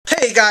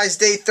Hey guys,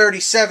 day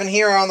 37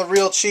 here on the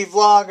Real Chief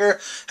Vlogger.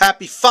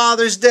 Happy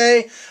Father's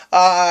Day.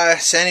 To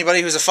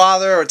anybody who's a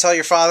father, or tell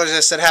your fathers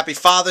I said Happy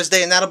Father's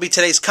Day, and that'll be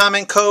today's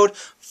comment code,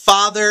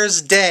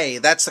 Father's Day.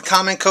 That's the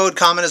comment code.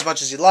 Comment as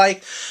much as you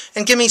like,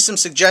 and give me some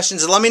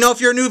suggestions, and let me know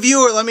if you're a new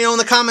viewer. Let me know in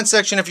the comment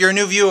section if you're a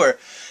new viewer.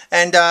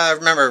 And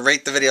remember,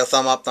 rate the video,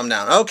 thumb up, thumb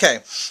down.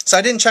 Okay, so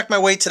I didn't check my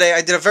weight today.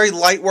 I did a very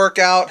light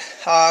workout.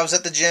 I was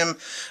at the gym.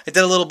 I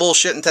did a little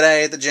bullshitting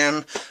today at the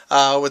gym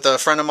with a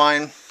friend of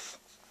mine.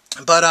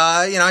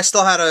 But, you know, I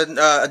still had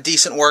a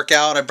decent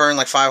workout. I burned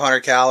like 500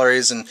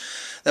 calories, and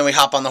then we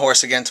hop on the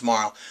horse again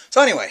tomorrow. So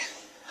anyway,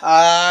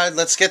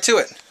 let's get to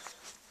it.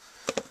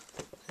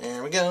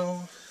 There we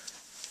go.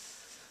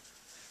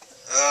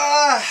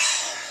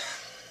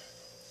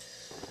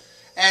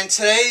 And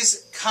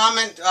today's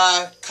commenter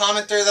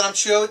that I'm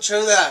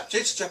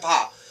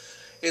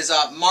is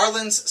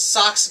Marlins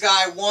Sox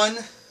Guy 1.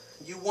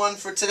 You won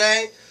for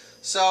today.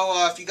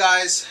 So if you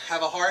guys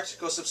have a heart,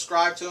 go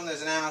subscribe to him.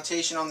 There's an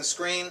annotation on the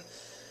screen,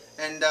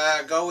 and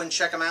go and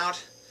check him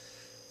out.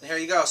 And here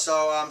you go.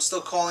 So I'm still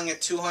calling it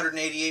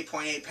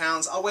 288.8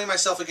 pounds. I'll weigh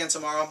myself again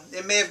tomorrow.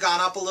 It may have gone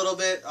up a little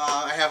bit.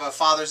 I have a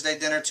Father's Day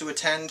dinner to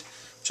attend,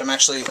 which I'm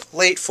actually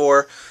late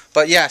for.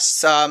 But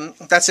yes,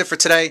 that's it for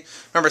today.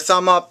 Remember,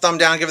 thumb up, thumb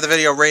down, give the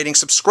video a rating.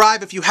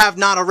 Subscribe if you have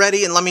not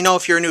already, and let me know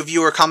if you're a new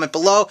viewer. Comment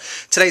below.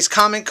 Today's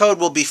comment code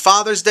will be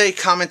Father's Day.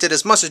 Comment it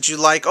as much as you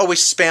like.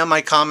 Always spam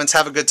my comments.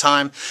 Have a good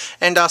time.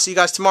 And I'll see you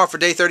guys tomorrow for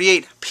day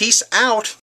 38. Peace out.